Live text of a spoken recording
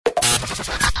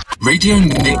Radio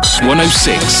Mix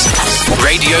 106.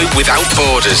 Radio without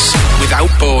borders. Without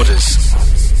borders.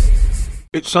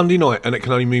 It's Sunday night and it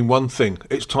can only mean one thing.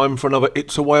 It's time for another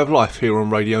It's a Way of Life here on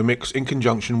Radio Mix in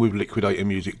conjunction with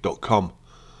LiquidatorMusic.com.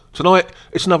 Tonight,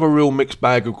 it's another real mixed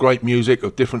bag of great music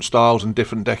of different styles and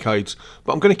different decades,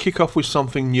 but I'm going to kick off with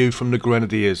something new from the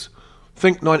Grenadiers.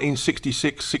 Think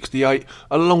 1966-68,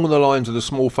 along the lines of the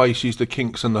Small Faces, the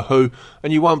Kinks and the Who,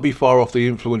 and you won't be far off the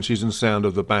influences and sound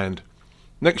of the band.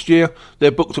 Next year, they're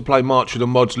booked to play March of the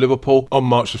Mods Liverpool on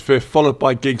March the 5th, followed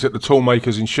by gigs at the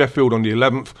Toolmakers in Sheffield on the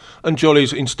 11th and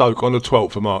Jollies in Stoke on the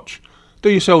 12th of March. Do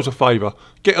yourselves a favour,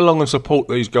 get along and support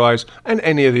these guys and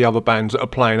any of the other bands that are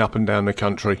playing up and down the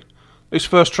country. This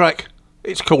first track,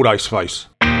 it's called Ace Face.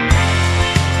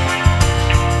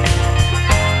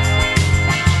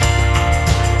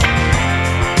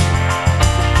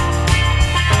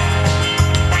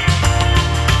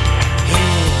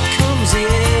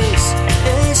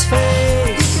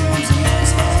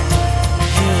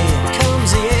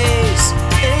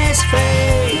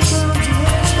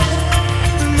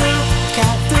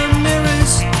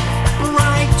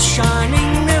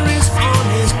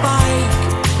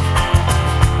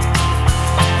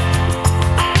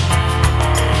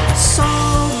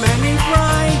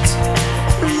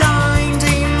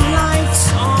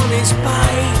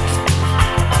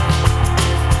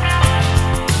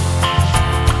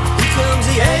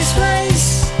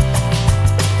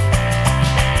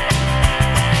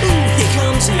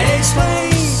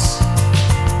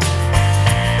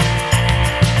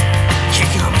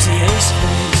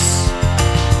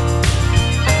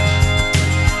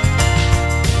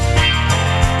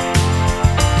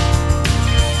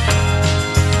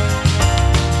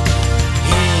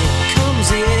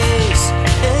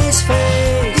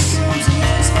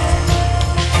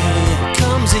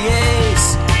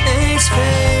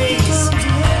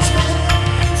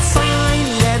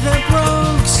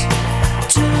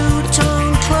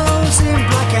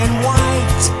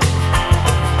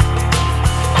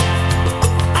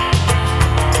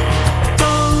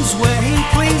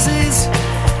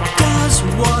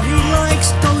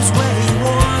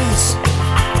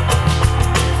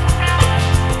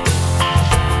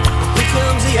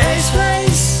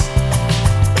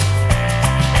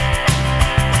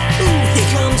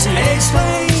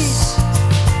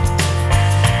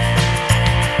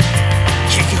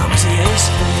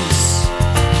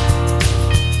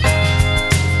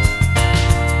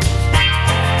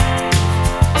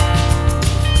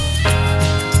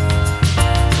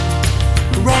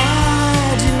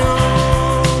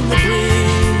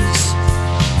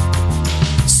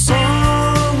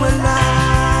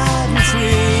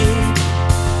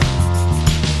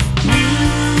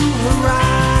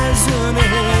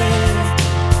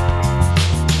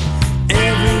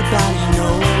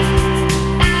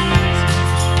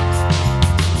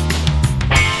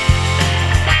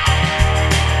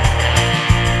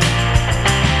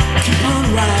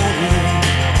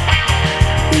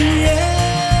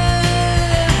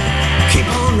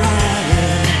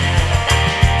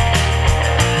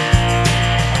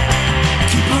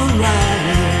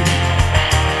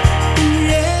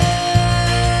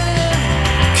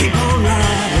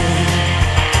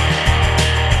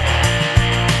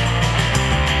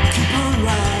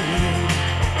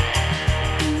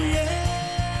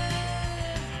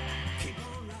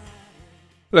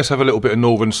 Let's have a little bit of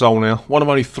Northern Soul now. One of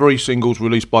only 3 singles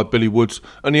released by Billy Woods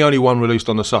and the only one released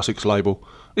on the Sussex label.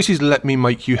 This is Let Me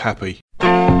Make You Happy.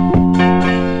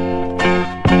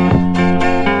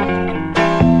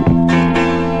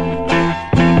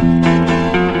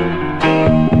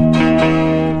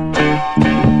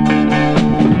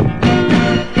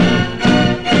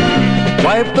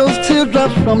 Wipe those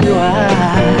teardrops from your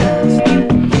eyes,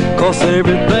 'cause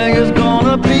everything is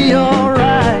gonna be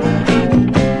alright.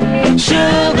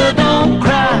 Sugar, don't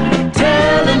cry,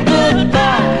 tell them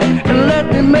goodbye, and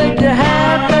let me make you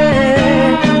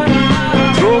happy.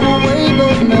 Throw away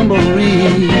those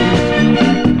memories,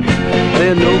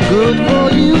 they're no good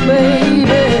for you,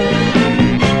 baby.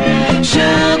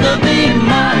 Sugar, be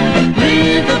mine,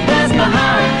 leave the past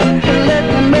behind, and let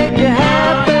me make you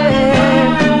happy.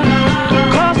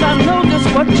 'Cause I know just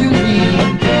what you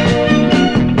need,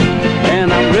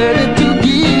 and I'm ready to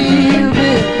give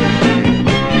it.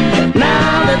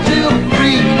 Now that you're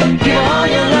free, give all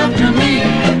your love to me,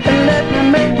 and let me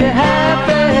make you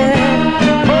happy.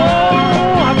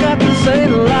 Oh, I got to say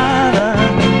the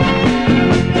line.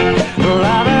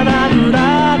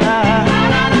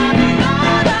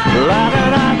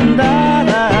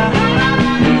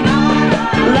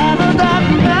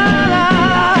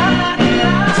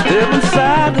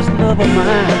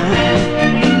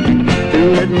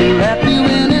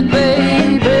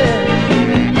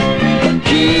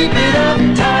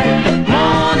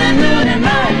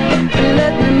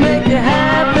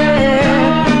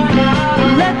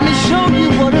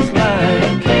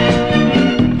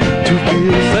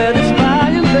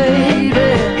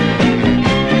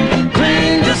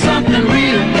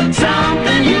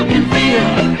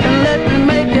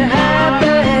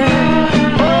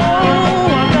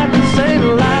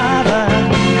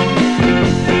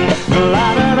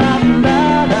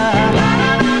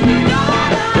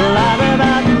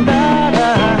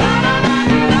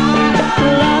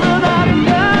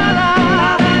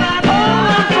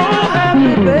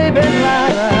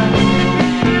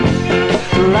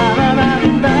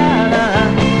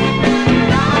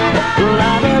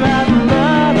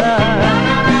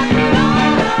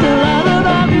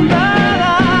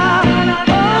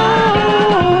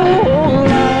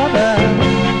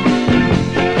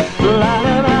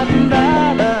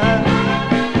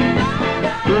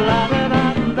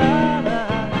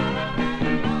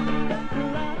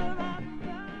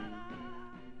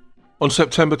 On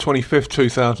September 25th,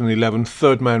 2011,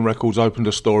 Third Man Records opened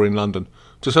a store in London.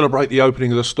 To celebrate the opening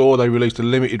of the store, they released a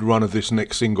limited run of this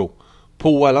next single.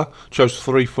 Paul Weller chose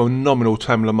 3 phenomenal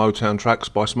Tamla Motown tracks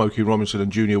by Smokey Robinson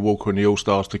and Junior Walker and the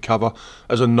All-Stars to cover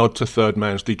as a nod to Third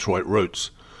Man's Detroit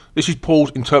roots. This is Paul's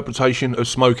interpretation of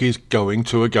Smokey's Going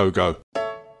to a Go-Go.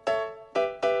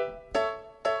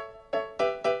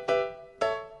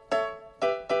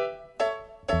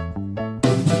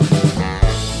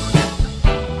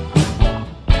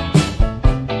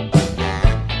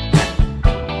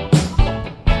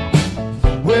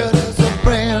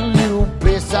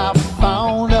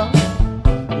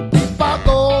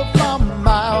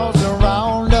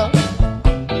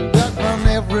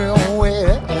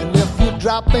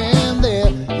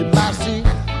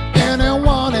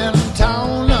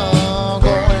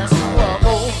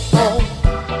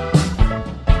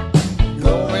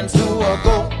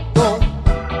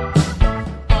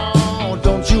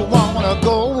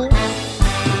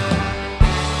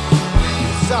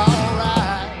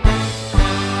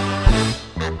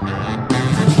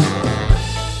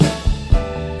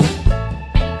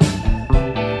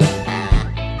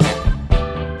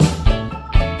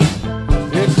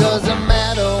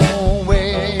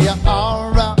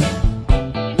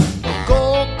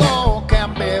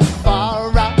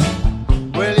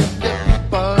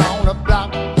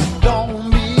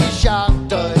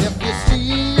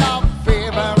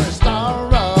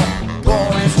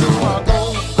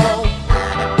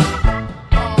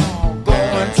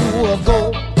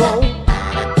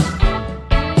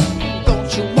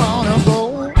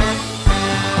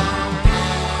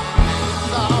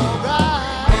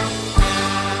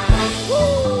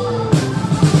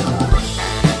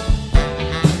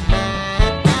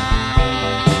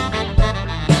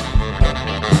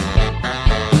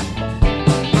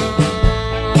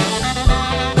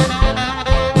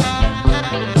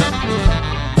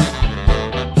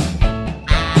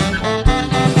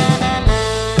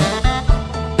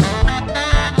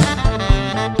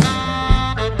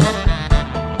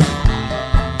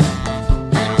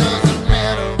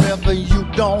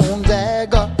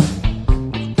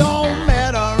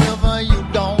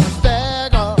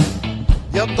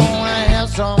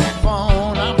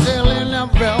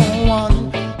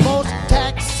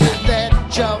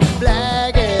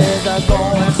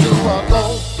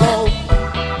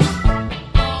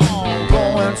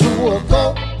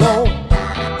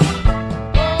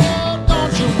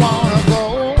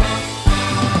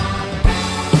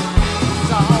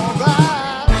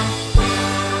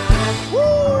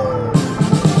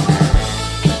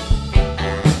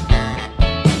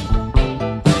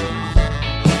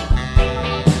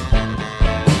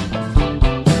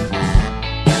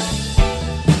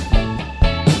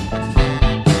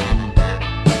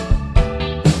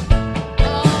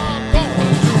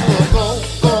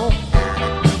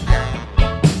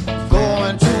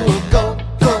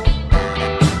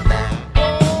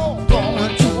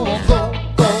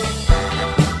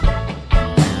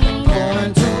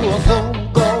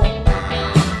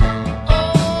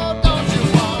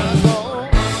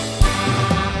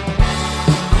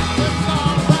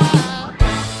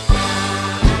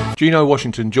 Geno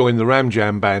Washington joined the Ram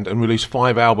Jam band and released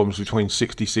 5 albums between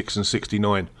 66 and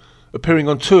 69. Appearing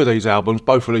on 2 of these albums,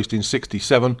 both released in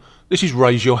 67, this is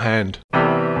Raise Your Hand.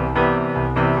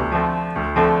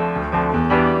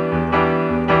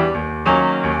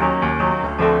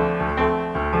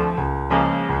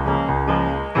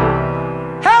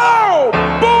 Hello!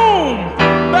 Boom!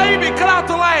 Baby, cut out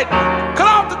the light! Cut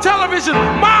off the television!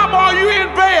 Mom, are you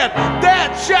in bed?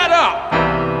 Dad, shut up!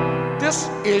 This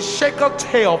is Shake a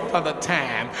Tail for the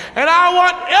time, and I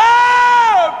want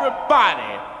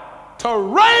everybody to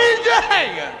raise your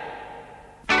hand.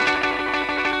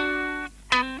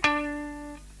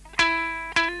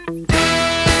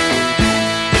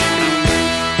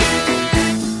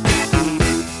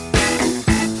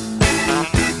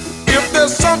 If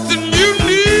there's something you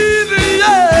need,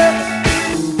 yeah,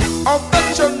 or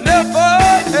that you never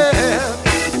had,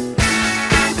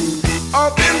 or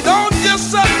then don't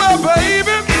just settle,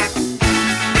 baby.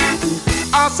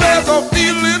 I said I'm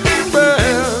feeling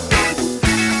bad.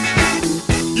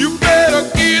 You better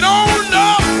get on.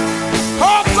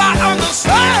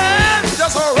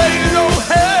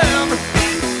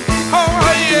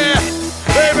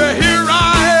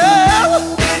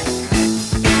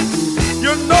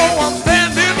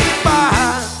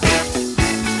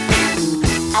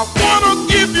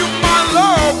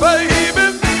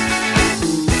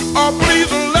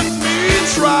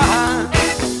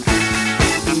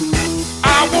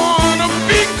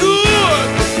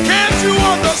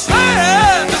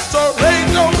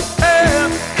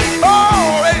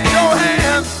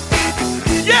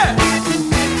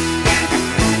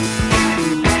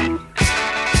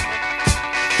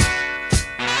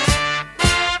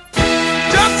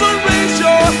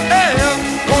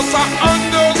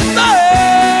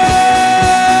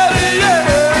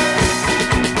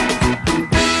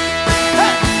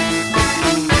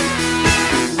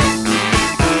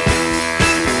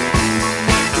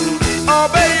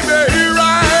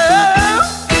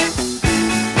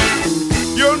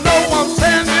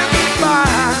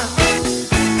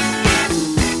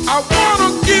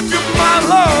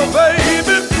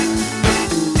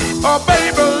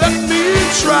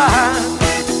 try.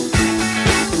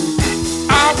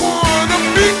 I wanna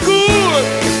be good,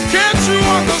 can't you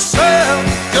understand?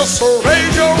 Just so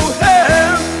raise your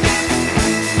hand,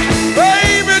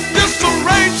 baby, just so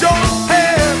raise your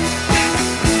hand.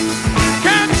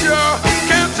 Can't you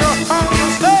understand?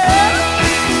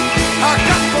 I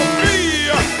got to be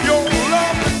your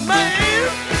loving man.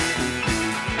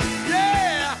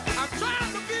 Yeah, I'm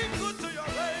trying to be good to you,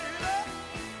 baby.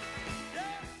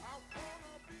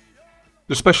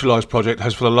 The Specialised Project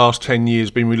has for the last 10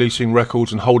 years been releasing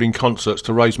records and holding concerts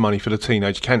to raise money for the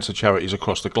teenage cancer charities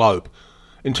across the globe.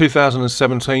 In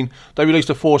 2017, they released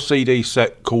a 4-CD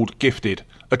set called Gifted,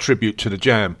 a tribute to the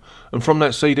Jam, and from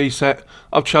that CD set,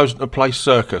 I've chosen to play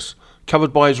Circus,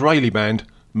 covered by Israeli band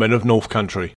Men of North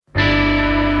Country.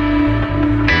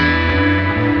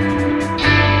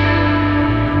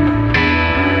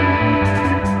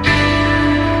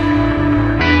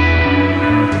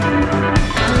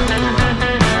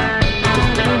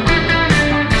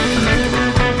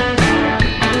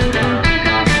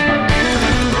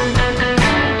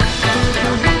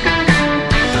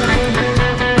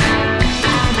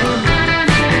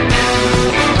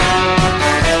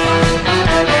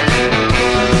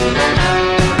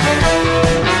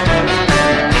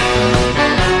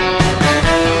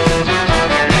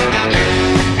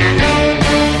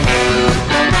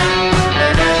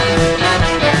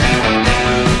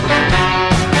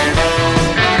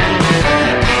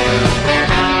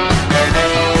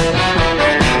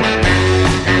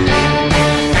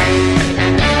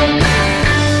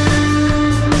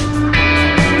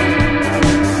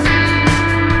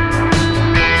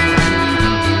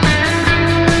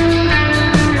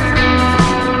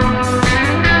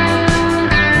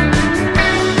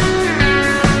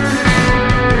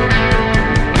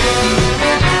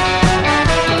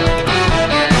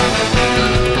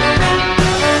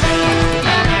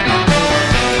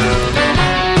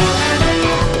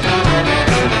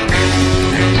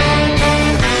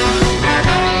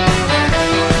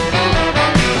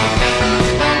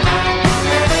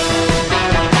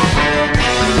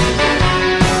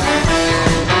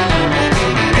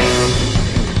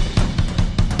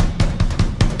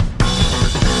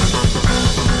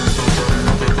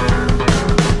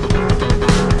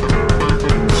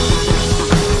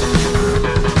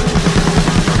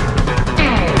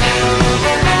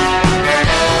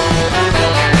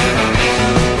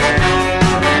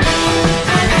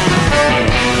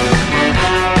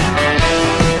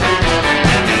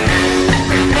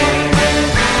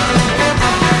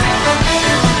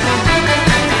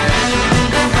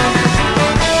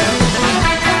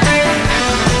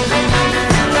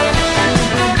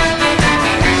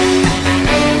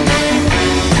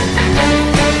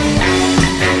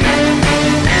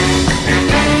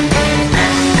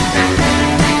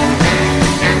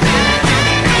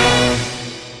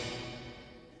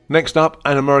 Next up,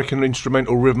 an American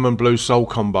instrumental rhythm and blues soul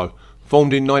combo,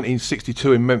 formed in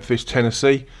 1962 in Memphis,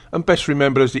 Tennessee, and best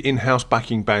remembered as the in-house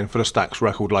backing band for the Stax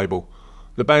record label.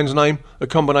 The band's name, a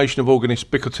combination of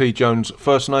organist Booker T. Jones'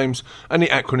 first names and the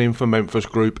acronym for Memphis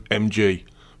group MG.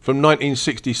 From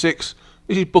 1966,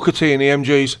 this is Booker T and the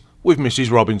MGs with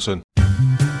Mrs. Robinson.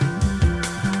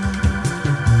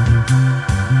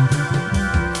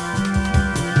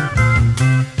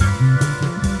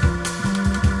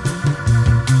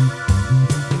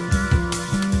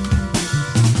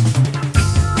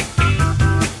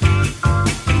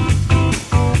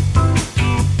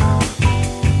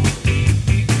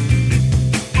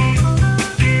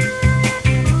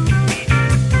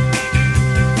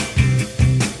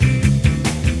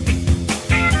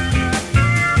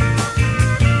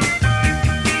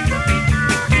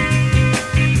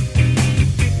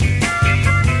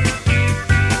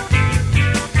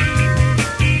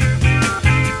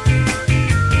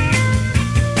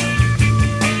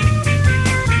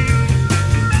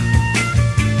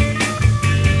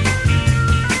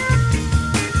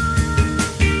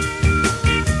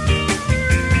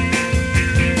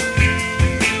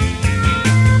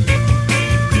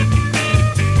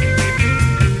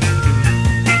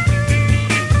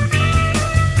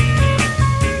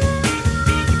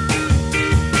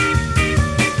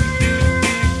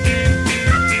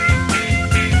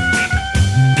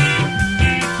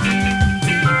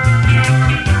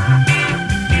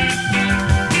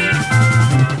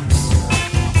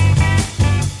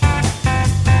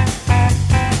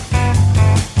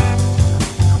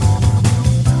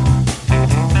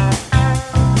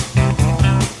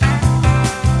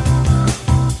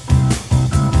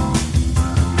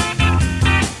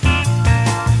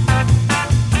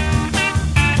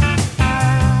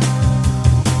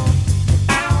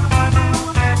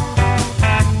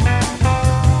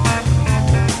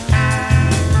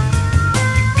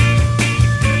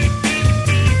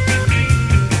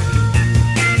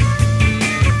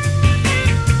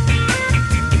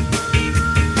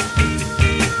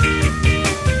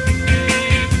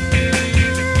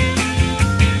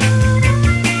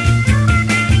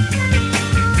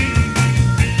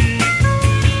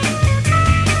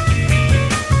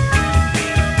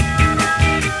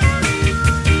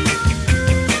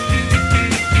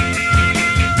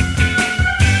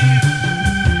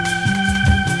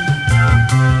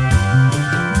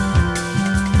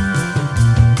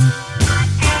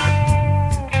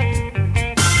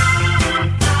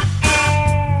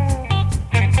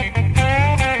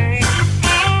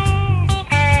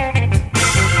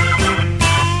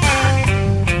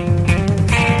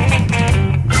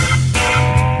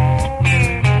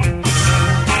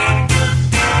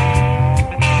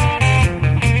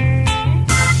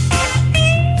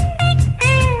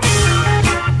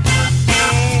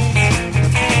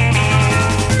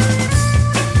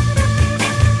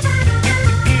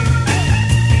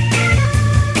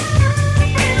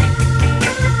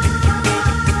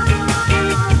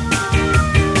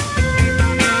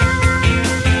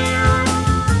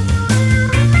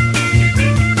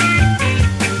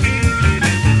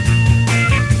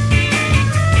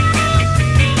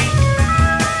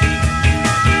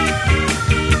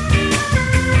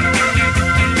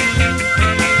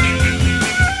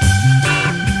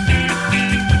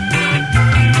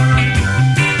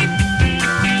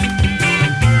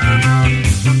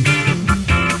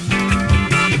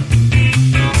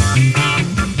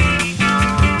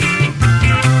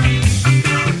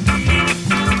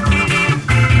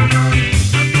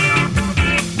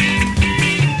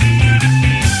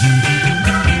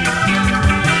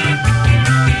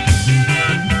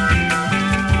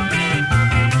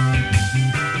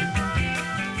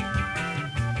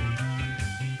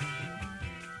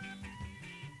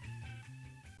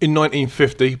 In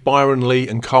 1950, Byron Lee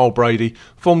and Carl Brady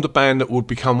formed a band that would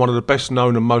become one of the best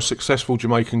known and most successful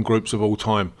Jamaican groups of all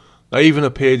time. They even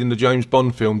appeared in the James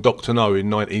Bond film Dr. No in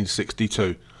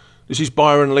 1962. This is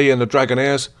Byron Lee and the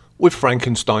Dragonaires with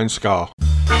Frankenstein Scar.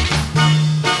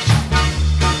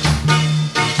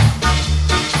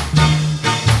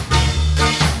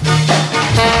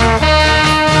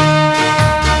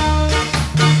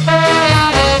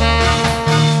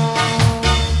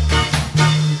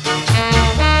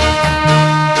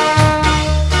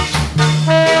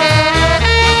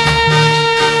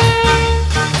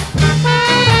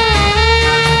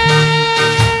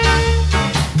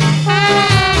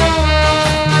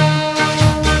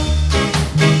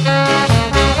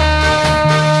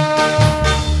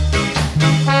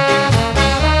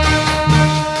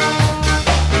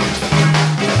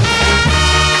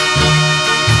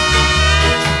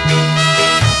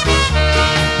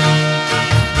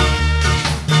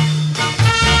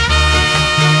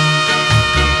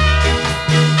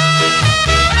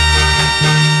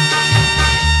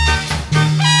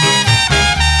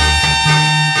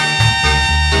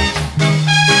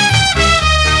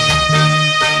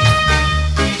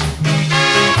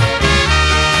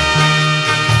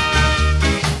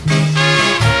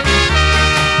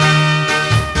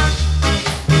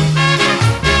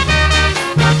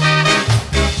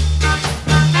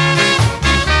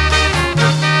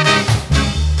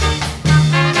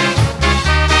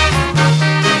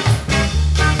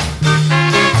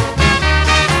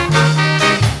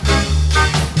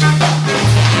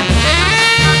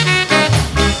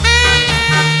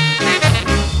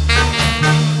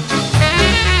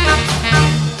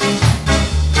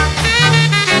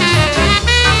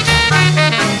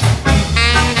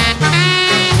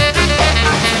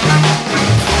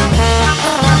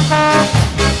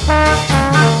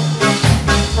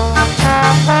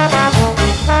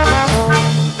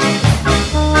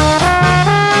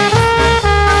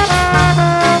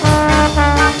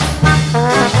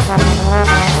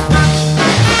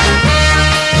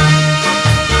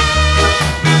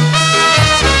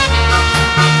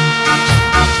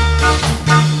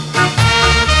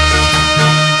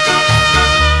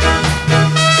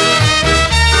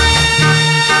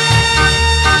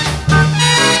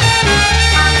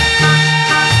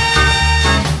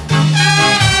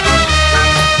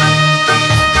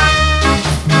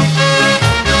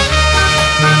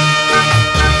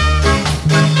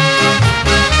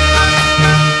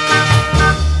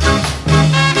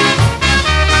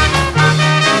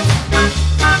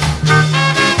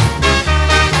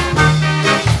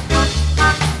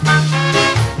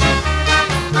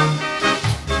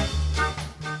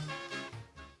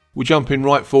 We're jumping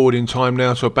right forward in time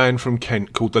now to a band from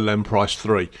Kent called the Len Price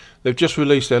 3. They've just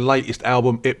released their latest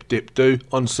album, Ip Dip Do,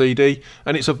 on CD,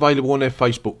 and it's available on their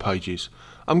Facebook pages.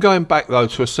 I'm going back though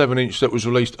to a 7-inch that was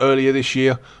released earlier this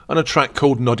year, and a track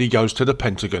called Noddy Goes to the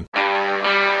Pentagon.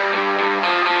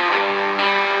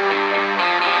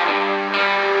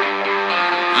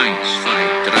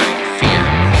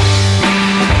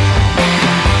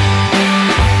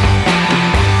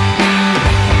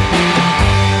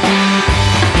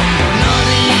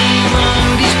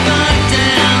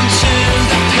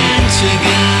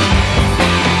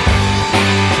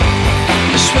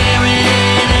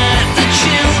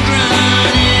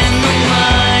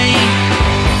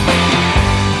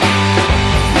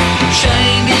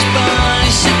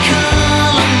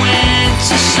 Bicycle and went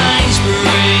to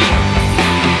Sainsbury.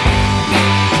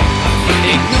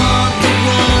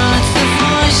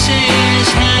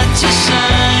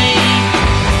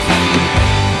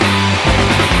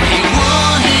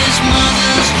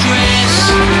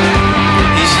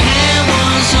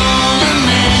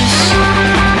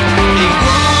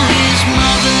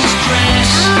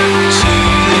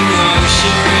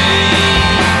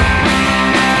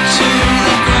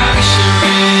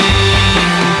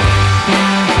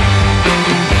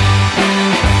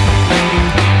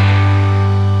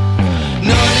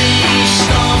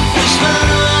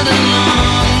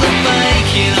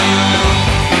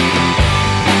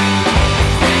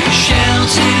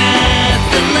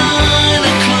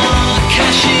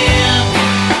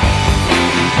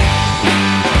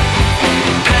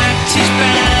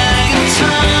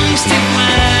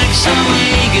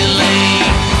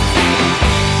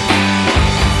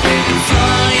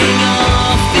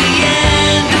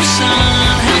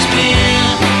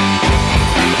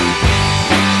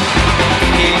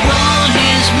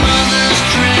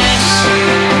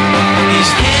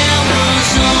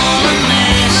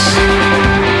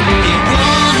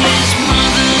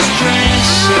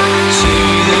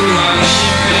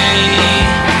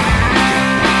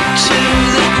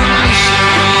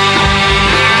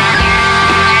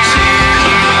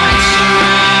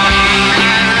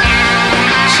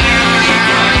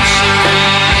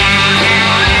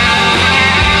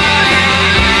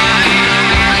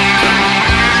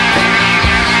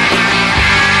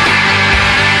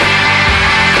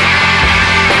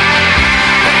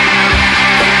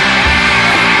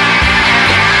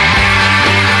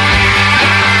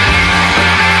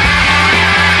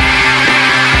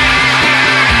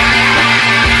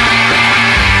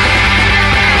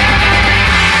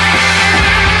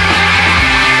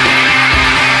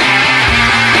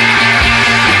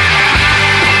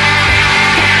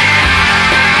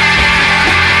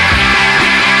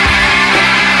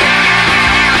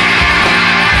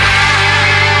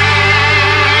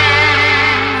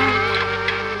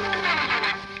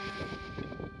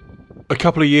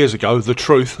 couple of years ago, The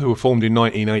Truth, who were formed in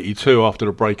 1982 after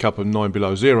the breakup of 9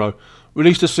 Below Zero,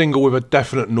 released a single with a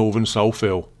definite Northern Soul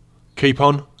feel. Keep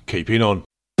on, keeping on.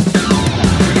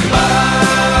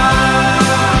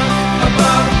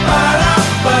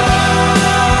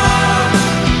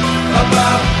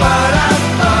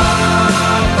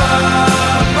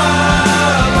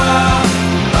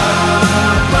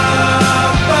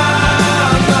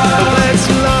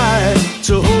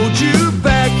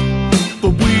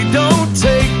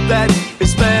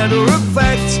 It's matter of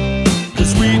fact,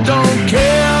 'cause we don't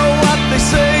care what they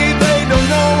say, they don't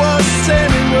know us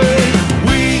anyway.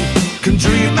 We can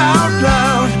dream out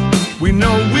loud, we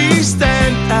know we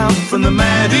stand out from the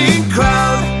madding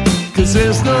crowd, 'cause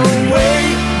there's no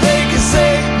way they can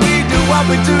say we do what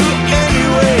we do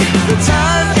anyway. The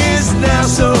time is now,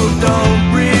 so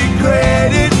don't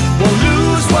regret it. We'll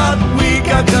lose what we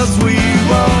got, 'cause we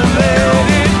won't let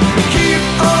it. Keep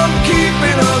on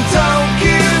keeping on, don't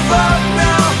give up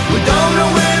now. We don't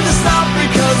know when to stop,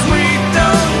 because we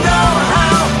don't know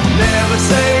how. Never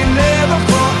say never,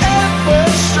 forever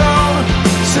strong.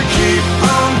 So keep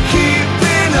on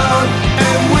keeping on,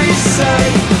 and we say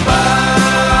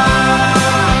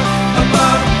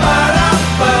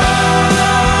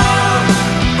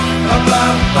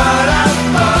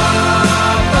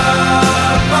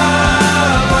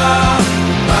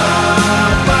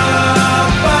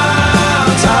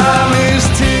time is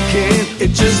ticking,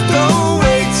 it just don't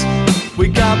wait. We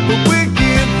got what we're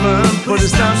given, but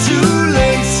it's not too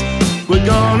late. We're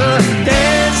gonna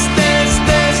dance, dance,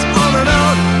 dance on and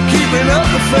on, keeping up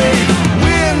the faith.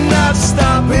 We're not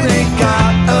stopping, ain't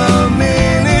got a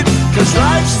minute, 'cause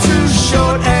life's too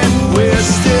short and we're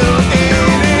still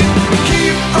in it.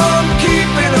 Keep on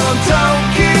keeping on, don't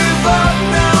give up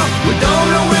now. We don't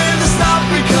know when to stop,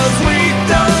 because we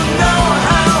don't know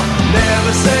how.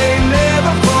 Never say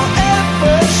never,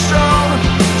 forever strong.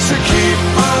 So keep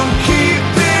on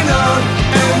keeping on,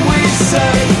 and we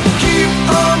say keep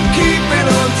on keeping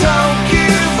on, don't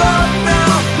give up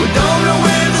now. We don't know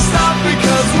when to stop,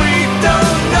 because we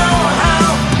don't know how.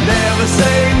 Never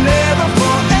say never,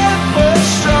 forever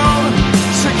strong.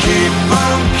 So keep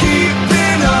on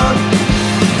keeping on.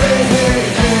 Hey, hey,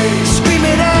 hey. Scream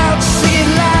it out, sing it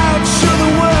loud, show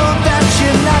the world that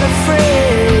you're not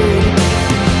afraid.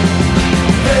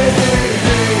 Hey, hey,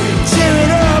 hey. Tear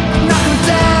it up, knock 'em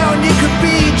down. You could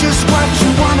be just what you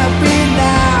wanna be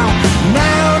now.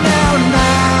 Now, now,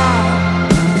 now.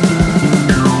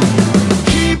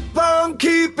 Keep on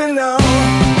keeping on.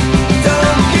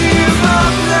 Don't give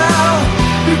up now,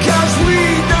 because we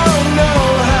don't know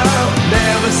how.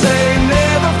 Never say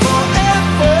never,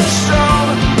 forever strong.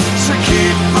 So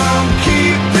keep on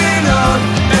keeping on,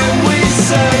 and we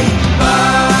say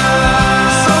bye.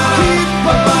 So keep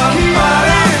on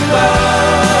keeping on.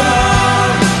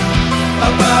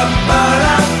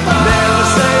 Never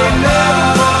say never,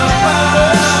 forever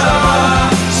strong.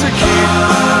 So keep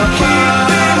on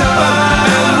keeping on,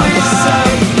 and we say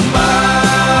bye.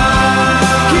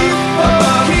 Keep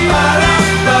on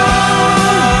keeping on.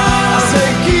 I say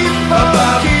keep on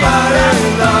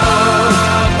keeping on.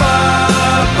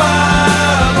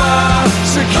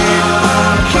 So keep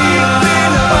on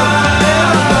keeping on,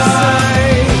 and I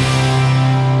say.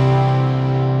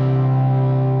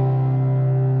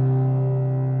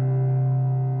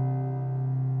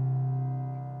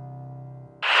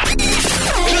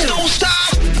 Don't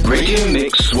stop. Radio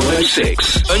Mix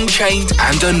 106. Unchained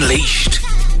and Unleashed.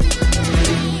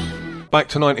 Back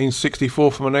to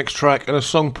 1964 for my next track, and a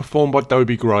song performed by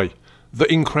Dobie Gray. The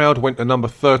In Crowd went to number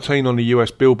 13 on the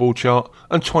US Billboard chart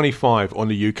and 25 on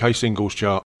the UK singles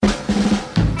chart.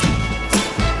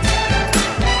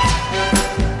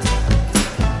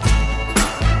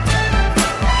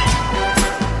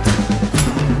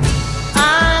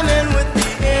 I'm in with the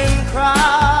in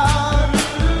crowd.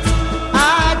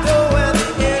 I go where the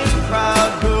in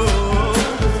crowd goes.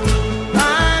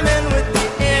 I'm in with the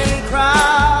in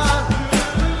crowd,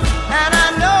 and I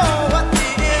know what the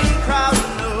in crowd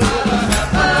knows.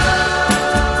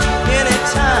 Any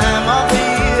time of the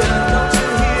year, don't you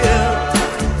hear?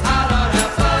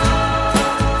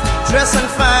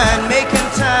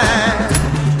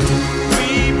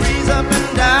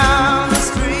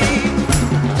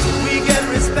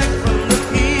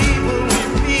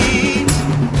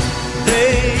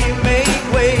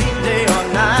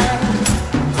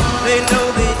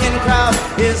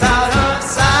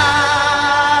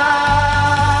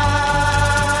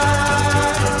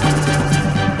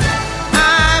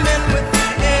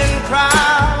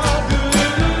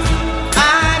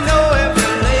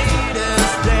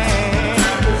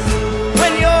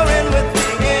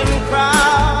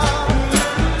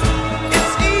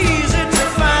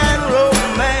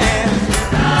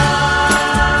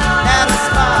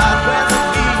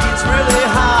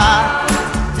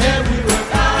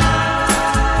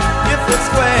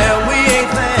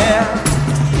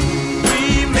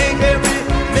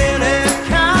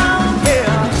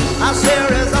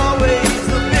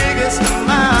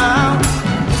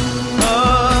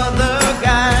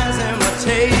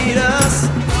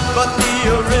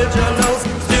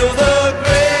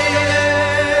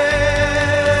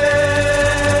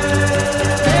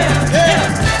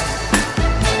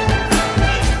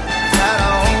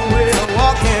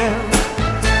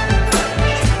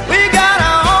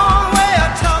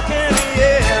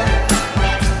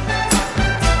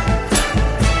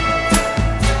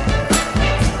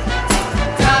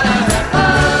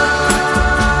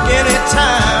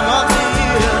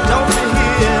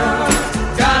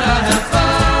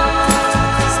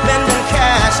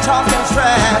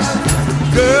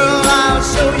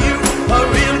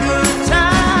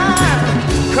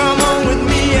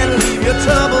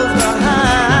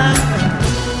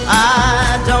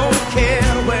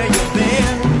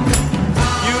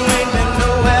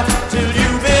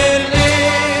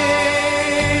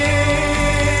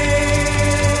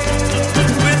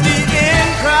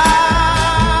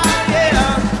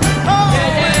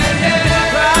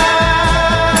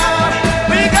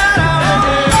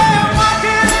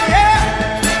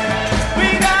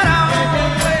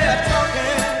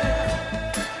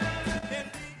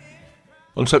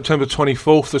 On September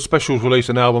 24th, the Specials released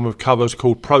an album of covers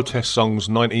called Protest Songs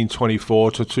 1924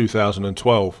 to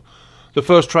 2012. The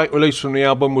first track released from the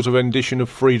album was a rendition of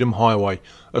Freedom Highway,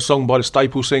 a song by the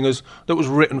Staple Singers that was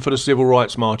written for the civil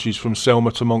rights marches from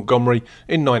Selma to Montgomery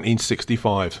in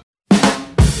 1965.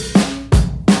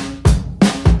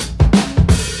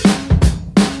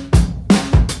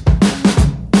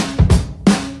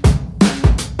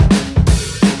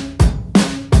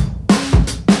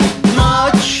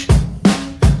 March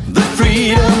the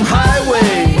Freedom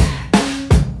Highway,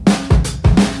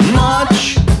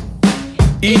 march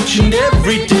each and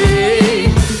every day,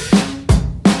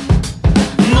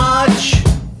 march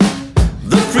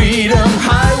the Freedom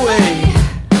Highway,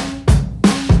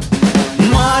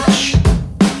 march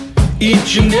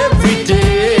each and every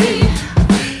day.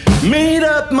 Made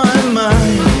up my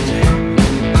mind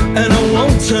and I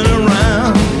won't turn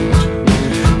around.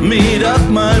 Made up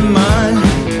my mind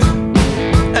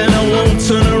and I won't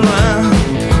turn around.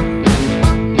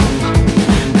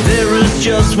 There is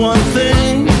just one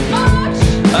thing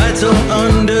I don't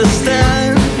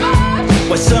understand,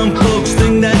 why some folks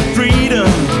think that freedom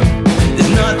is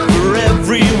not for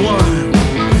everyone.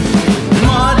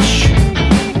 March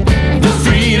the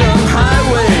Freedom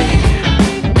Highway,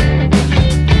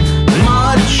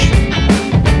 march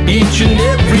each and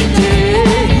every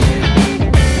day,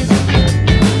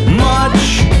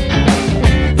 march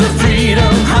the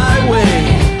Freedom Highway,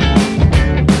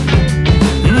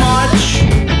 march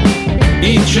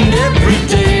each and every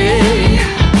day.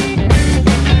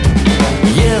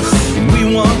 Yes, we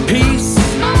want peace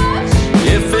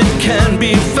if it can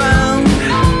be found.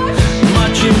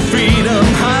 Marching Freedom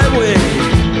Highway,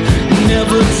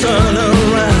 never turn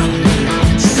around.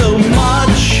 So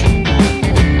march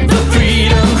the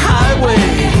Freedom Highway,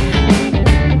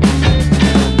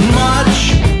 march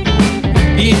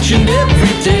each and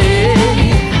every day,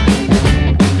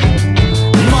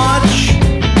 march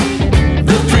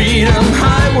the Freedom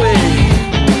Highway,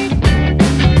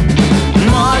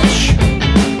 march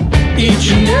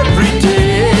each and every day.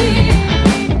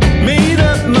 Made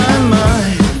up my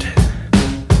mind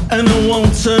and I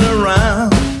won't turn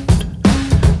around.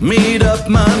 Made up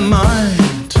my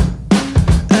mind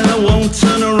and I won't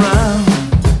turn around.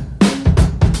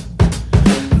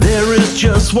 There is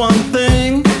just one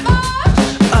thing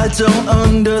I don't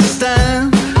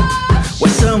understand, why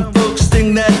some folks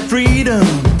think that freedom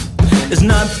is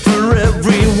not for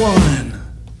everyone.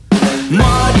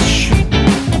 March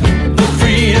the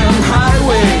Freedom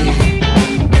Highway,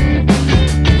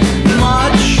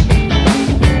 march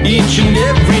each and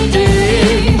every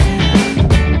day,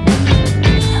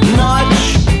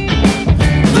 march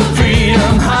the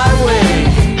Freedom Highway,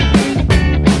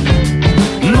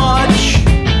 march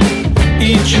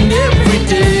each and every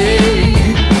day.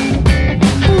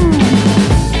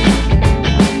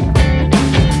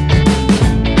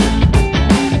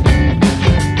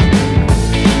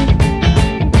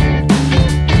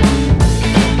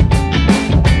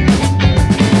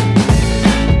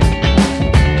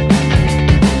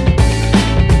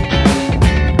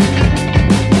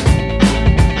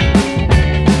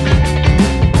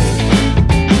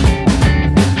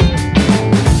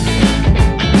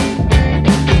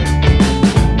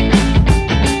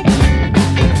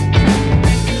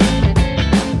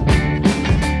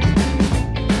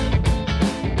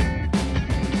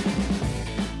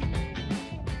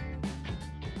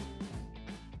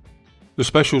 The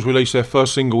Specials released their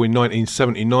first single in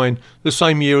 1979, the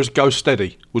same year as Go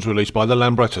Steady was released by the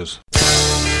Lambrettas.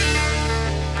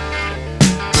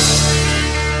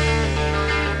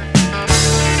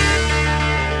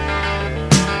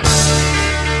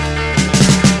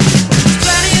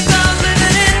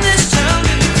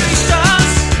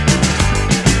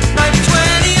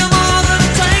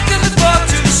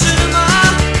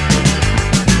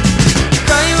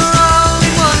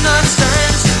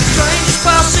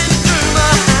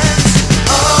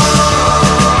 Oh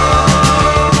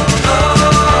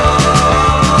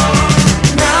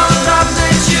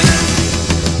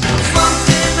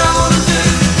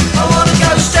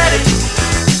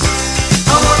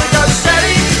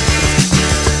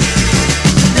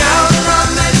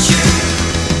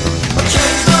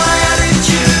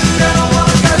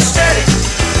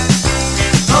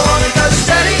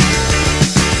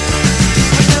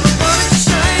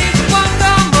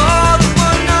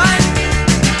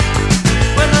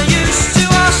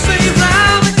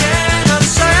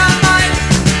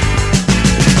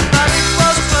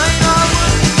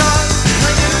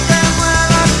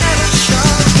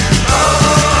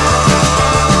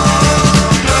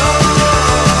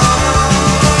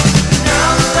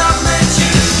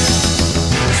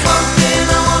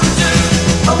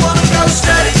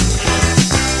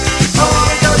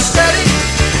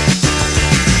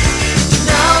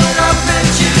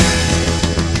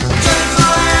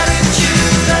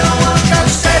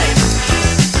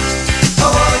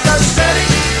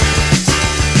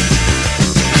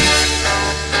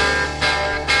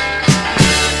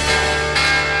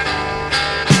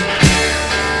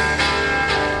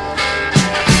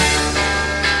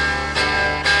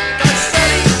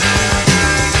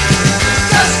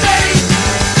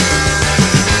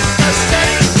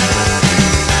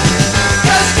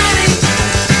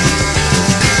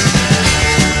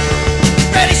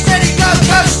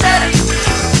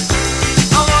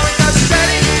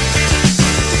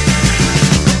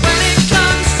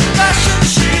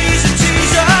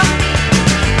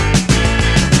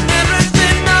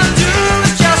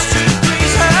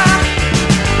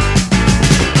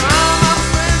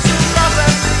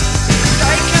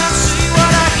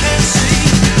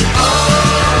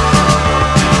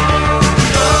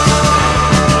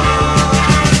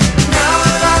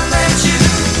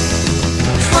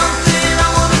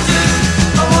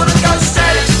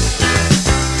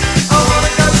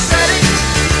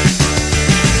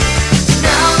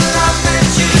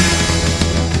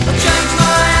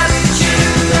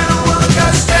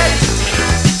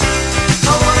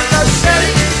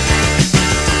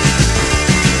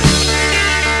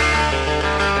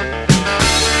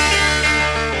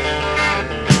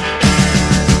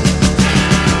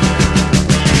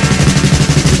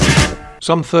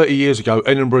Some 30 years ago,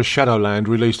 Edinburgh's Shadowland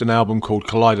released an album called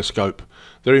Kaleidoscope.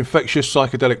 Their infectious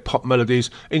psychedelic pop melodies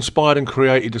inspired and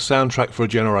created a soundtrack for a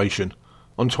generation.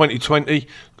 On 2020,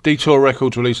 Detour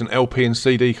Records released an LP and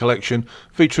CD collection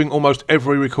featuring almost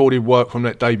every recorded work from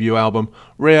that debut album,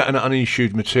 rare and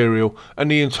unissued material, and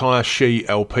the entire She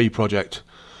LP project.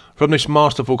 From this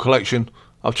masterful collection,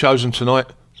 I've chosen tonight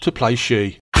to play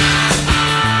She.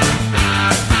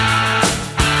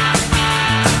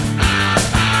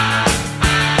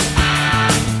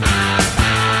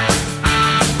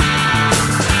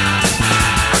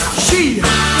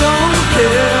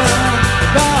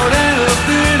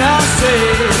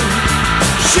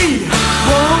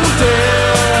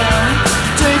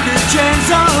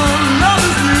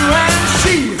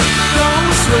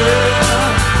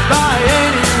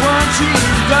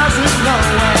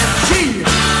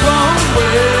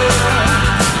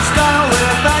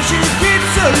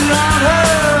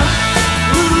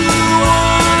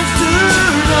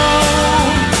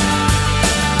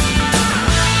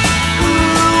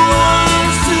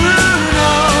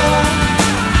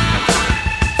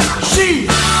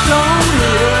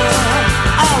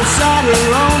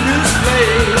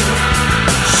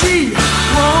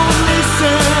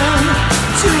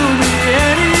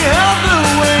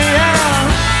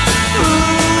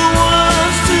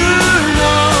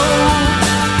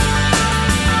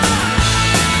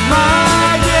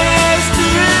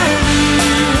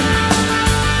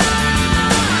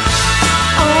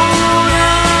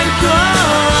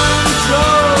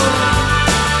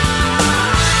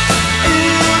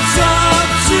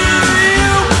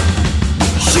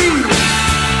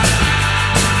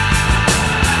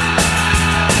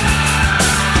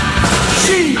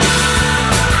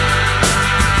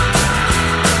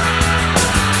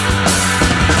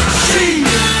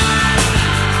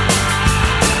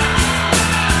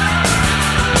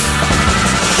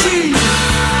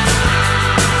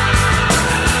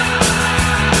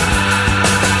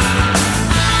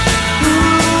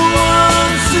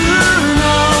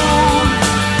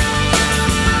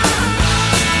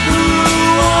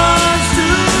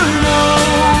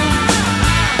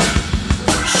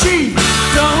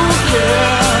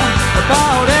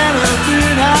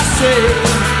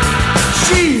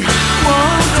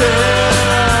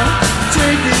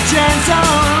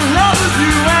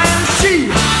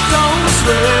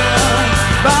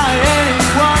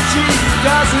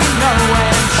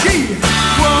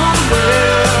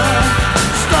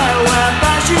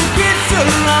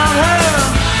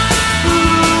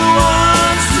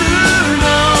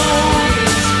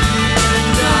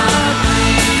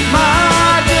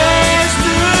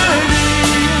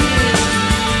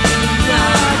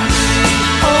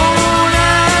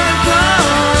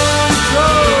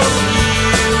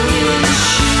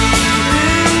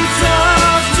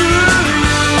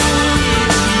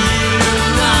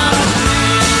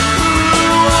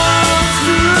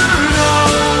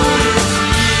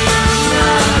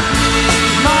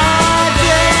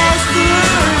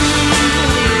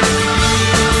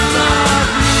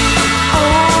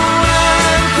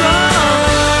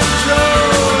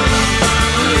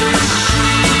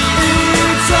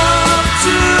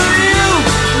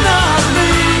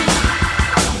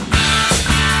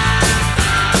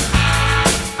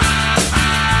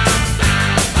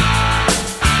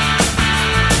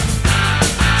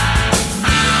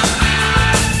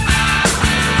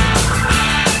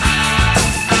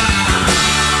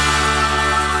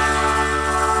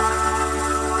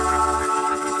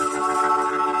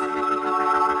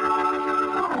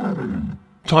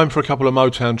 Time for a couple of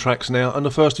Motown tracks now, and the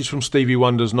first is from Stevie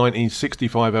Wonder's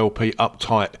 1965 LP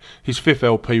Uptight, his fifth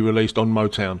LP released on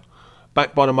Motown.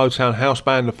 Backed by the Motown house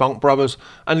band the Funk Brothers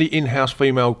and the in-house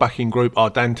female backing group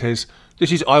Ardantes,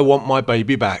 this is I Want My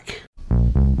Baby Back.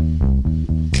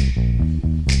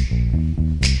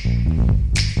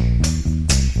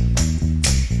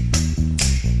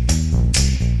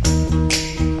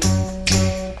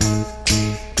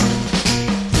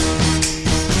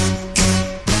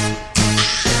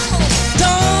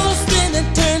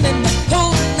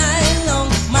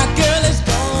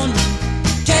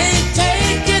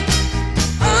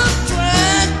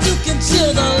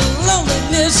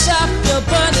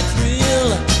 But it's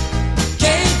real.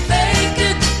 Can't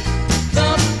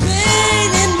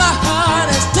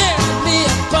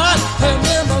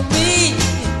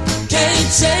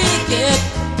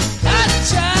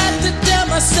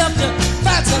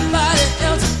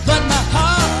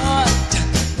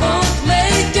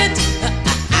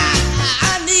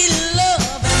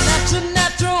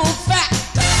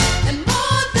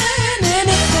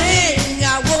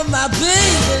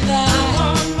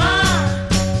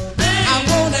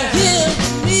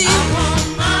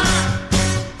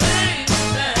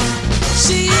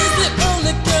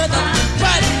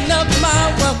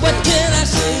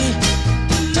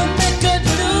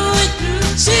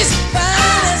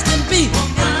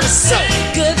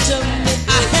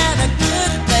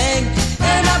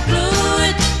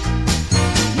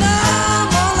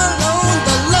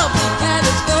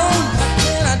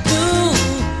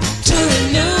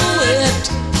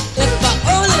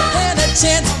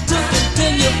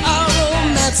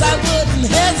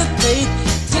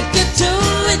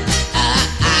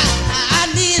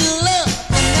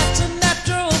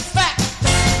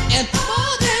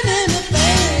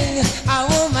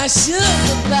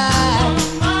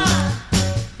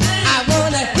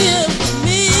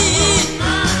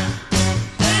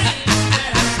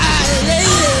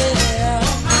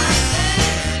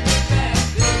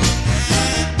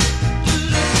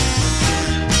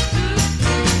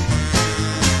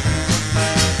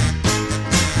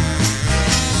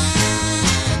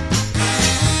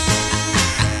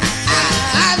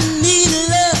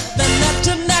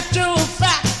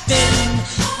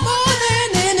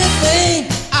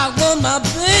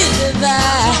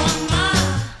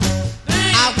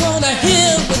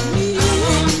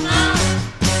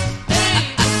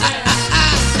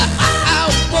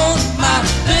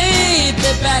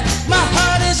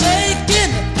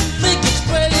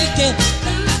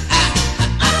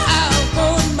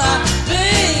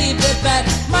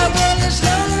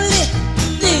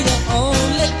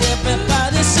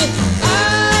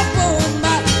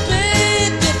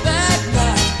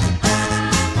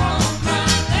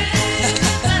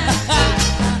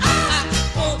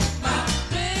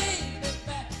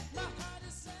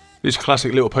This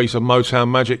classic little piece of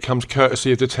Motown magic comes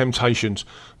courtesy of The Temptations,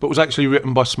 but was actually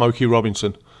written by Smokey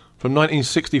Robinson. From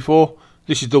 1964,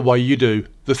 this is The Way You Do,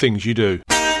 The Things You Do.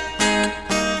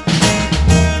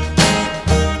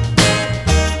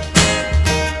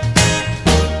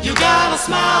 You got a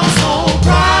smile so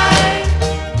bright,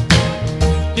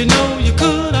 you know you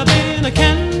could have been a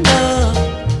candle.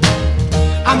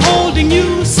 I'm holding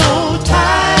you so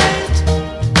tight,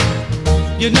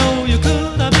 you know you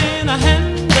could have been a handle.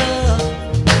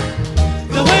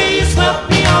 The way you swept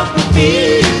me off my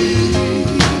feet,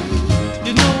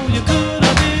 you know you could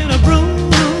have been a broom.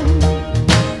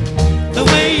 The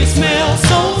way you smell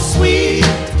so sweet,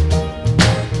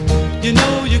 you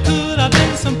know you could have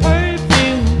been some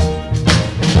perfume.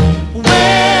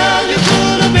 Well, you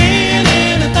could have been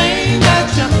anything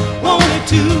that you wanted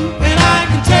to, and I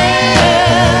can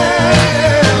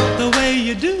tell the way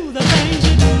you do the things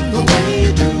you do, the way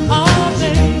you do, oh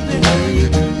baby, the way you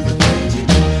do the things you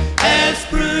do. As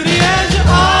pretty as you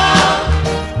are,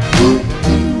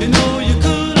 you know you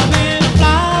could have been a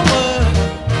flower.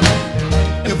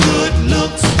 If good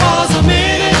looks was a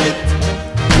minute,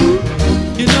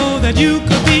 you know that you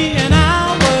could be an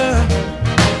hour.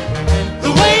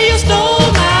 The way you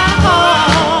stole my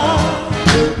heart,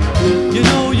 you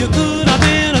know you could have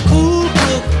been a cool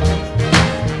book.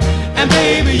 And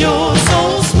baby, you're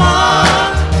so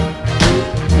smart,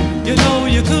 you know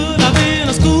you could have been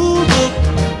a school book.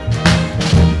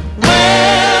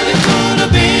 Well, you could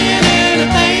have been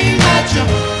anything that you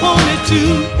wanted to,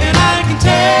 and I can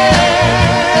tell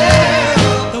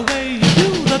the way you do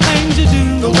the things you do,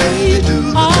 the way you do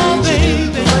the things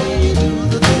you do, the way you do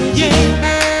the things you do.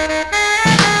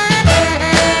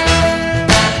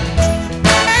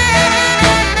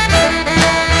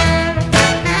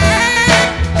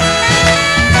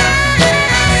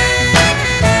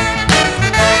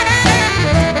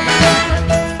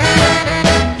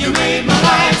 You made my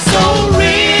life so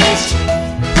rich,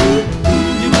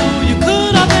 you know you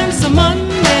could have been some money.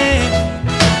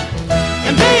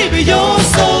 And baby, you're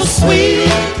so sweet,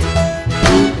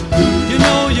 you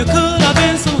know you could have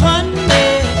been some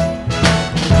honey.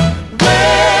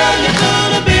 Well, you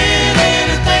could have been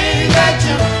anything that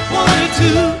you wanted to,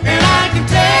 and I can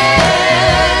tell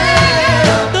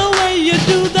the way you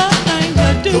do the things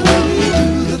you do, the way you do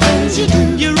the things you do.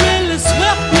 You really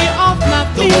swept me off my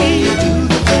feet, the way you do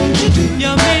the things you do.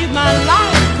 You made my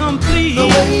life complete, the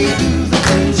way you do the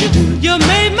things you do. You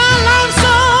made my life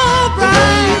so bright, the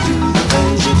way you do the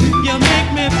things you do. You make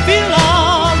me feel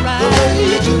alright, the way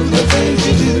you do the things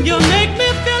you do. You make me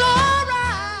feel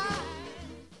alright.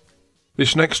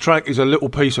 This next track is a little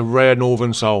piece of rare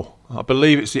northern soul. I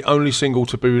believe it's the only single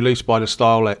to be released by the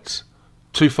Stylettes.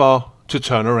 Too Far to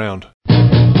Turn Around.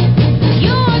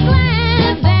 You're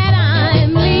glad that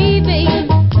I'm leaving,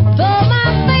 though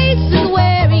my face is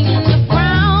wearing a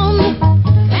frown.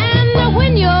 And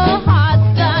when your heart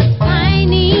starts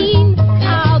pining,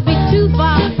 I'll be too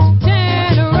far to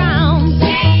turn around.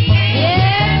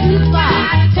 Yeah, too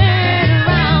far to turn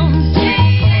around.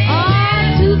 Oh,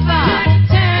 too far to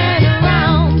turn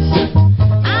around.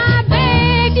 I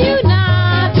beg you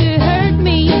not to hurt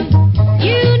me.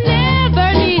 You never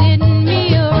needed me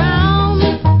around.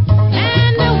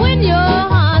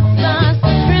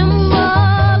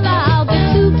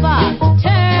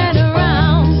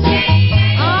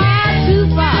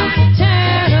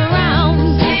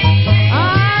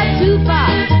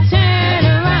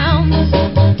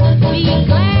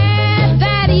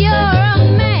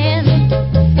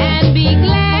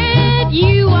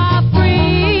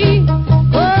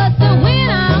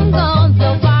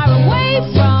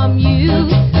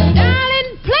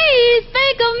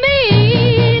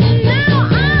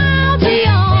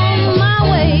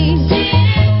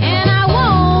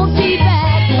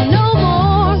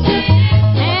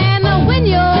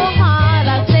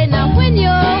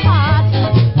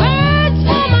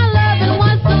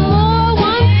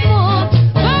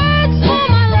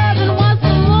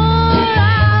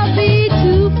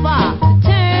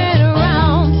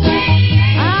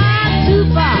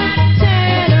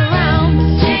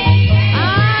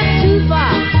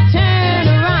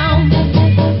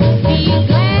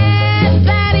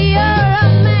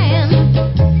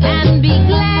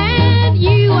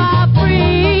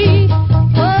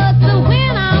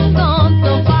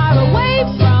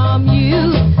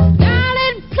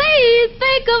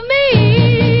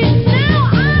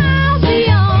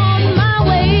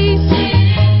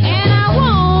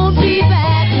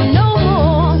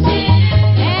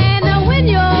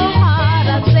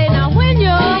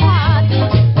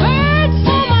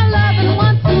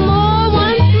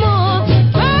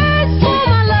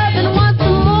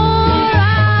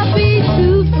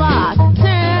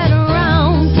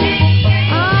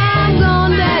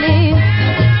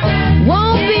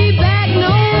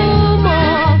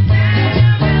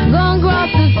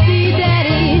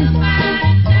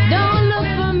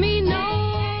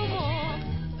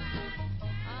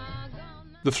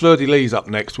 The Fleur-de-Lis up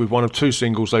next with one of two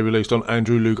singles they released on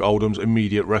Andrew Loog Oldham's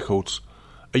Immediate Records.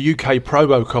 A UK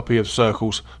promo copy of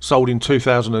Circles sold in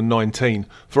 2019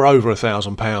 for over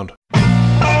 £1,000.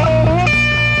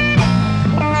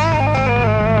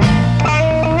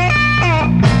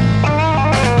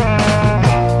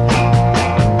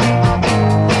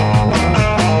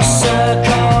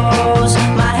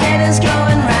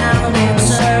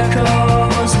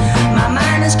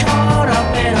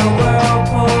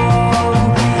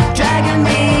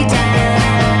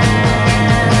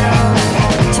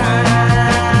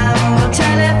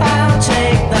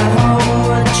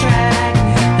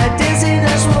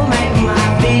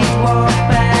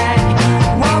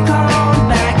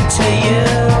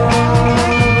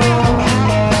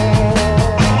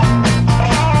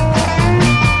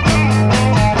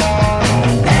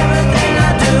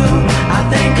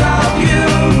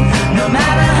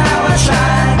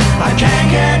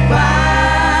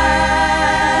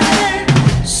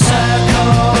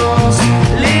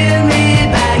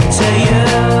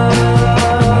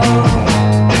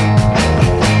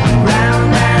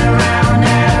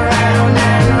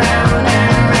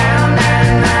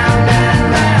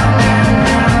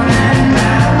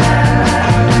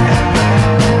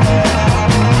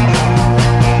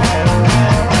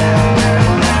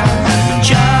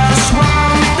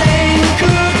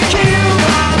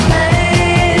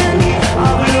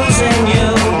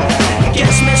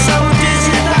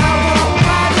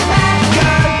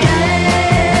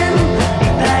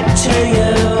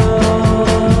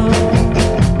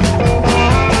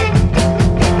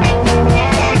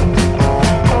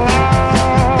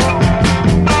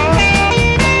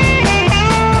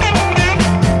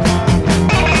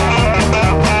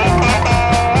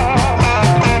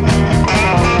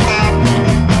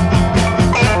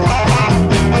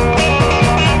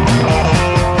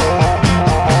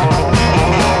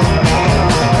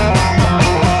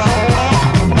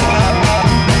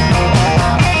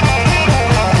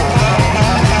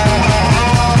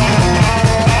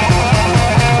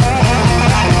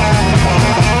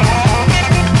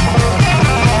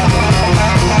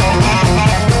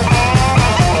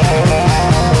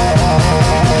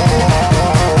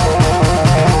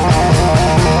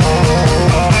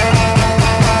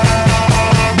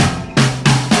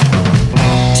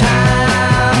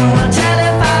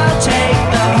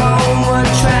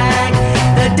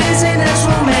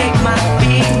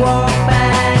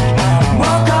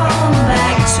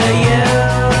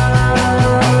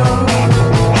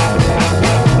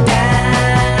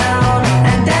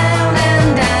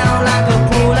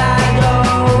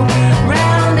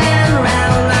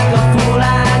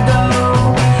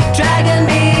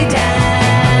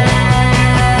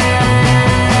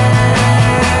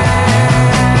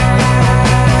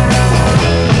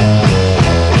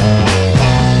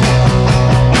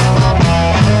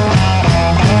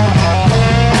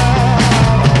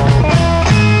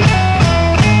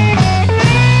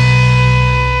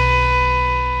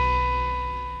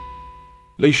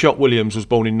 Lee Shot Williams was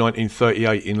born in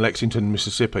 1938 in Lexington,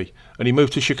 Mississippi, and he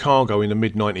moved to Chicago in the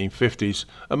mid-1950s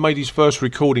and made his first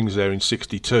recordings there in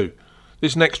 '62.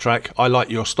 This next track, I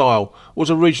Like Your Style, was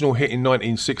a regional hit in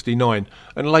 1969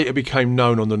 and later became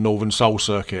known on the Northern Soul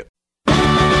circuit.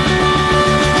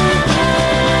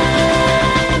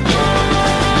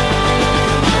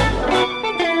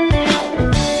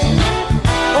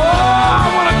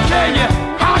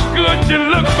 You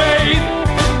look, babe.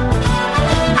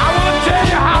 I wanna tell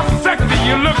you how sexy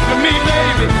you look to me,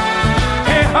 baby.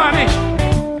 Hey, honey,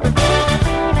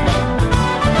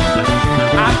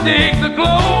 I dig the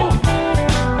glow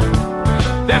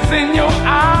that's in your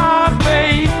eyes,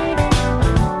 babe.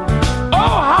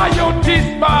 Oh, how your teeth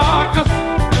sparkles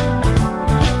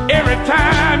every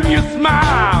time you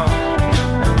smile.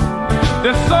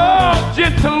 They're so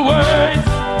gentle words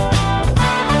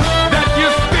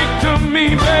to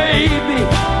me, baby.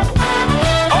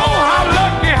 Oh, how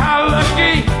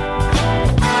lucky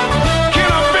can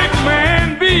a big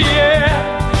man be,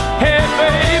 yeah. Hey,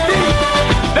 baby,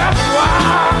 that's why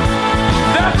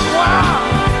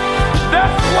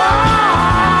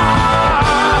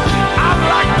I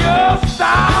like your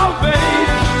style, baby.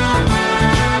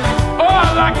 Oh,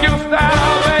 I like your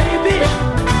style, baby.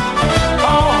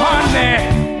 Oh, honey,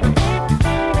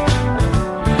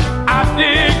 I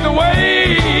dig the way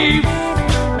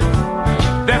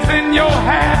that's in your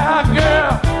hair,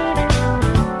 girl.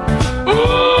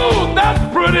 Ooh, that's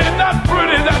pretty.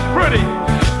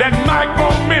 That micro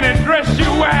mini dress you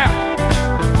wear.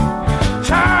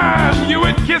 Time you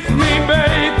would kiss me,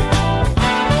 babe,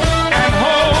 and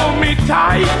hold me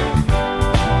tight.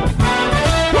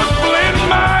 Whisper in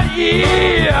my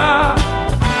ear,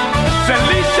 say,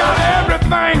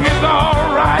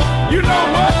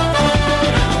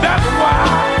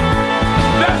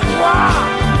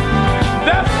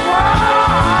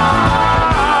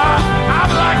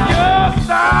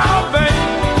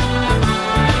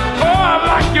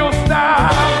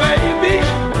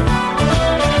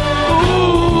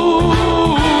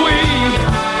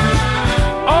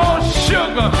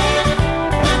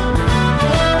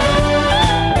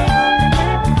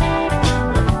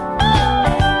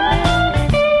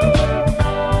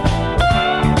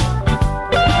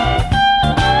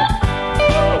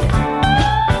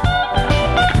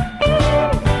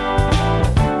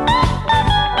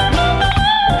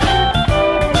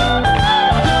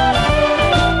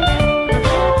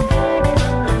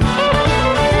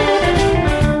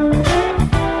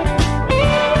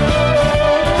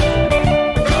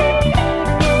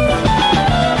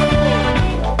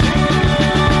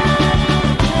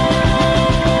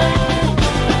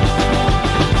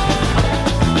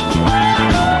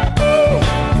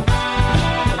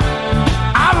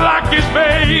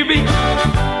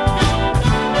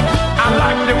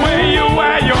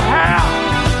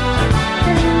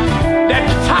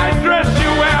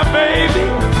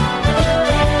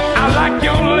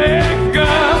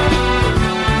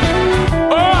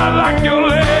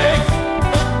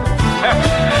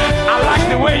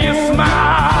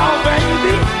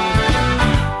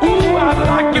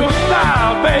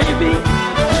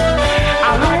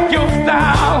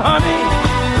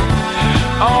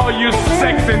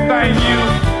 ain't you?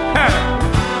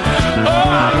 Oh,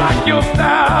 I like your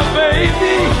style,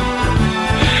 baby.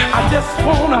 I just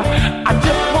wanna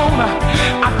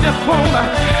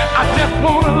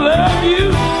love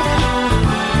you.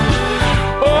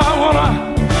 Oh, I wanna.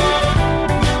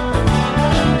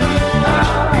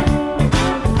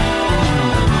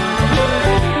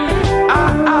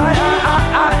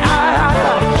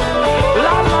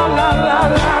 La la la la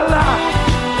la la.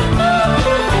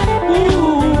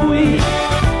 Ooh,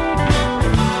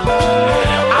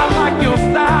 I like your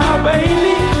style,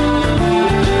 baby.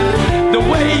 The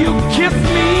way you kiss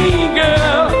me,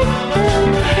 girl.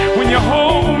 When you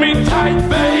hold me tight,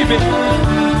 baby.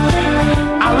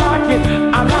 I like it,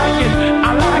 I like it,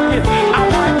 I like it, I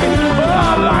like it. Oh,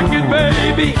 I like it,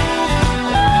 baby.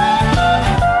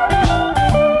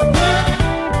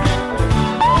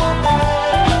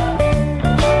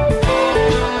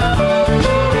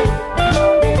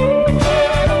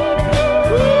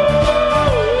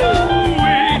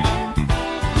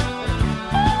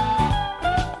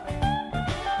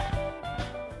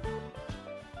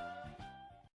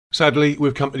 Sadly,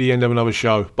 we've come to the end of another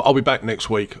show, but I'll be back next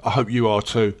week. I hope you are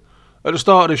too. At the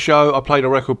start of the show, I played a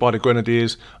record by the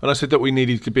Grenadiers, and I said that we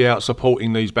needed to be out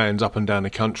supporting these bands up and down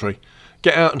the country.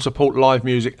 Get out and support live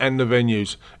music and the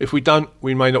venues. If we don't,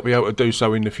 we may not be able to do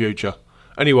so in the future.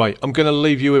 Anyway, I'm going to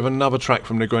leave you with another track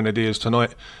from the Grenadiers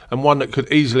tonight, and one that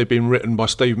could easily have been written by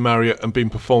Steve Marriott and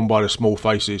been performed by the Small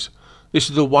Faces. This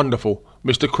is the wonderful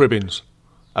Mr. Cribbins.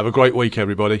 Have a great week,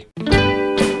 everybody.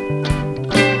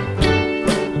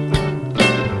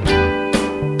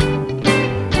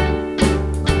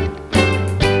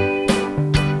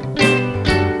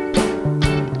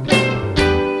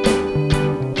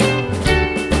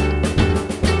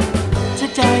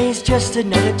 Just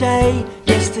another day,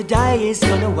 yesterday is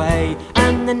gone away,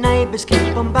 and the neighbours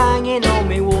keep on banging on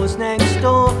me walls next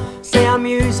door. Say our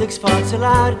music's far too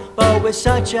loud, but we're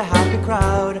such a happy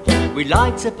crowd. We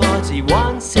like to party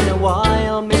once in a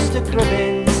while, Mr.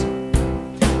 Cribbins.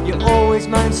 You always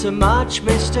moan so much,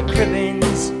 Mr.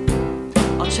 Cribbins.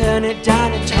 I'll turn it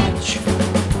down a touch.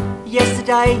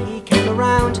 Yesterday he came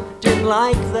around, didn't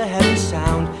like the heavy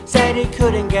sound, said he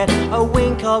couldn't get a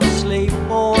wink of sleep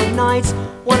all night.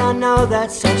 Well, I know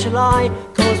that's such a lie,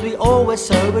 cause we always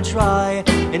sober try.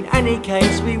 In any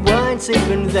case, we weren't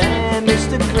even there,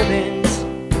 Mr. Cribbins.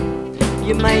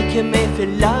 You're making me feel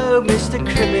low, Mr.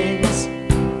 Cribbins.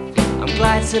 I'm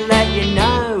glad to let you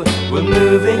know we're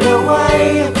moving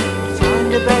away, we'll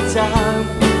find a better home.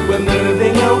 We're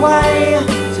moving away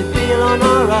to be on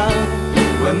our own.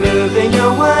 We're moving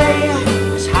away,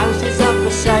 this house is up for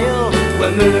sale.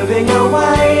 We're moving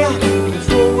away, you can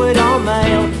forward our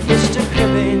mail, Mr.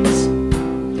 Cribbins.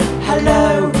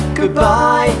 Hello,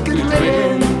 goodbye, good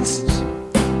riddance.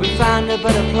 We found a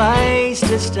better place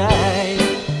to stay.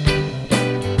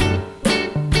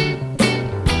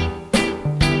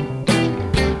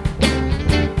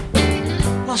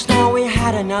 Last night we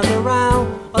had another row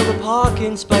over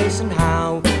parking space and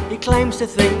how he claims to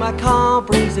think my car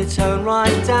brings the tone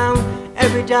right down.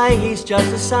 Every day he's just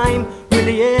the same,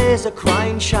 really is a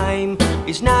crying shame.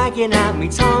 He's nagging at me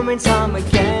time and time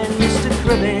again, Mr.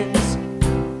 Cribbins.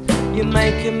 You're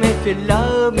making me feel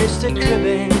low, Mr.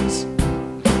 Cribbins.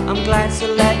 I'm glad to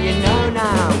let you know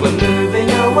now we're moving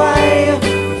away,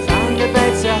 we found a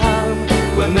better home.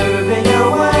 We're moving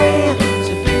away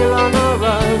to feel on our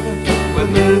own. We're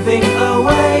moving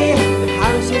away, the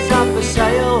house is up for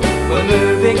sale. We're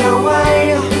moving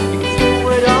away, you can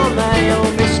forward our mail,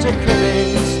 Mr.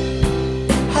 Cribbins.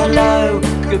 Hello,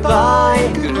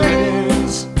 goodbye, good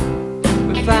riddance.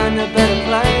 We found a better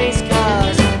place,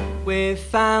 cause we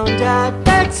found a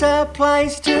better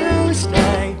place to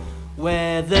stay,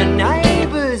 where the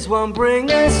neighbours won't bring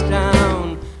us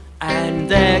down, and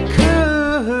they're cool,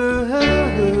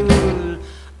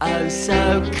 oh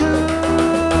so cool.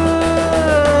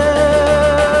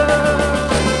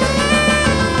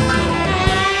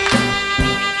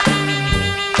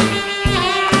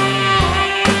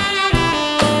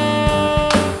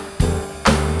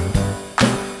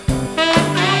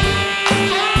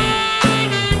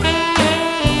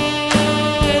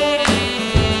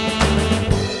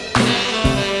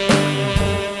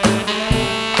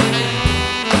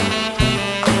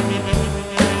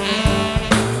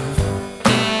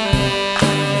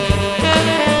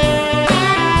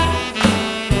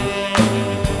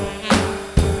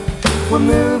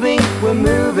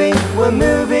 We're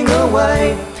moving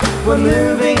away. We're moving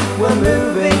away.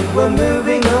 We're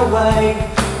moving away.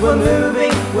 We're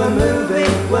moving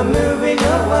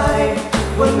away.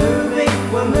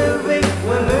 We're moving